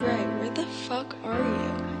fuck are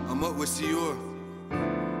you? I'm up with Sior.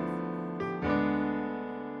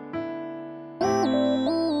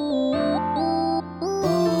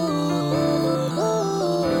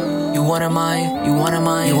 You wanted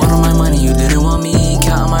my money, you didn't want me.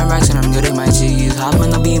 Counting my racks and I'm getting my cheese. Hop in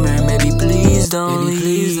the Beamer, maybe please don't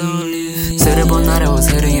leave. Stayed up all night, I was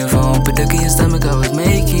hitting your phone. Put the key in your stomach, I was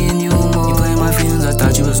making you moan. You playing my feelings, I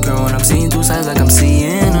thought you was growing. I'm seeing two sides like I'm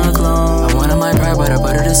seeing a clone. I wanted my pride, but I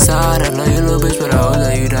put it aside. I love you, little bitch, but I hope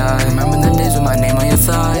that you die. Remember them days with my name on your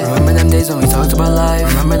thigh. Remember them days when we talked about life.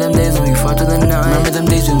 Remember them days when we fought through the night. Remember them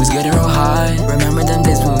days when we was getting real high. Remember them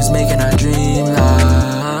days when we was making our dream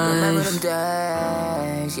life.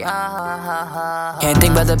 Can't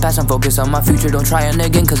think about the past, I'm focused on my future. Don't try it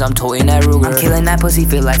again, cause I'm toting that Ruger. I'm killing that pussy,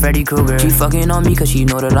 feel like Freddy Krueger. She fucking on me cause she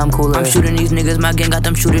know that I'm cooler. I'm shooting these niggas, my gang got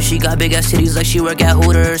them shooters. She got big ass titties like she work at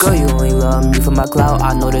Hooters. Girl, you only love me for my clout.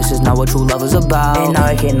 I know this is not what true love is about. And now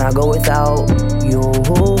I cannot go without you.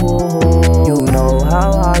 You know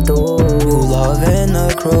how I do. You loving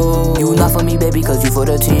the crew. You not for me, baby, cause you for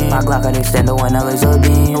the team. My Glock can extend the one laser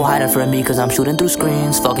beam. No hiding from me cause I'm shooting through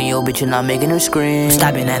screens. Fucking your bitch and I'm making her scream.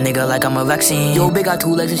 Stopping that nigga like I'm a vaccine. Yo, bitch got 2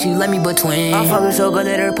 legs and she let me between. I'm fucking so good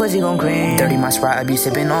that her pussy gon' cream. Dirty my Sprite, I be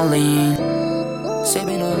sipping on lean.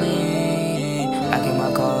 Sipping on lean. Back in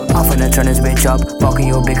my cup. I'm finna turn this bitch up. Fucking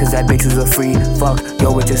your bitch cause that bitch was a free. Fuck,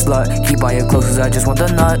 yo, bitch a slut. Keep on your clothes cause I just want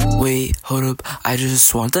the nut. Wait, hold up, I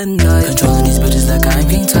just want the nut. Controlling these bitches like I'm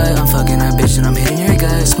King Tut. I'm fucking that bitch and I'm hitting your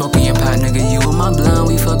gut. Smoking your pot, nigga, you with my blunt.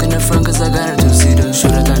 We fucking the front cause I got a 2-seater.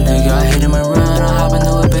 Shoot at that nigga, I hit him and run. I hop in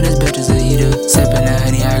the whip and this bitch is a heater. Sipping that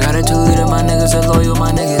honey, I got a 2-liter. My niggas are loyal,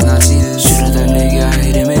 my niggas not cheaters. Shoot at that nigga, I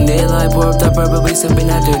hit him in daylight. Pour up that purple, we sipping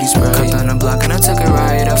that dirty Sprite. Cut on the block and I took a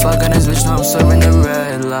ride. I fucking this bitch, now I'm serving the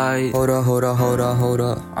red light. Hold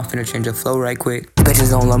up, I'm finna change the flow right quick.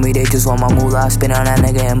 Bitches don't love me, they just want my moolah. Spin on that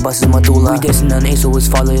nigga and bust his medulla. We dissing on ace, so his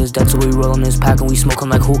father is dead, so we roll on this pack and we smoke him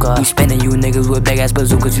like hookah. We spinning you niggas with big ass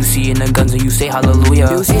bazookas. You see in the guns and you say hallelujah.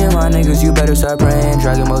 You seeing my niggas, you better start praying.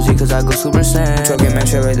 Dragon Ball Z cause I go Super Saiyan. Talking man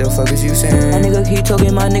shit right the fuck is you saying? That nigga keep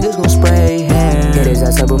talking, my niggas gon' spray him. Hit his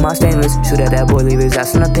ass up with my stainless. Shoot at that boy, leave his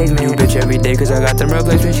ass on the pavement. You bitch every day cause I got them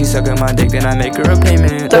replacements. She sucking my dick, then I make her a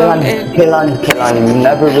payment. Kehlani, you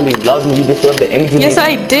never really loved me. You just loved the energy. Yes,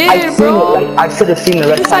 I did, bro. I should have seen the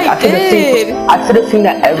rest. Yes, I did. I should have seen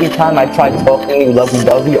that every time I tried talking to you,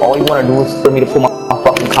 lovey-dovey. All you want to do is for me to pull my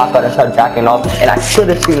fucking cock out and start jacking off. And I should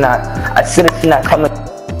have seen that. I should have seen that coming.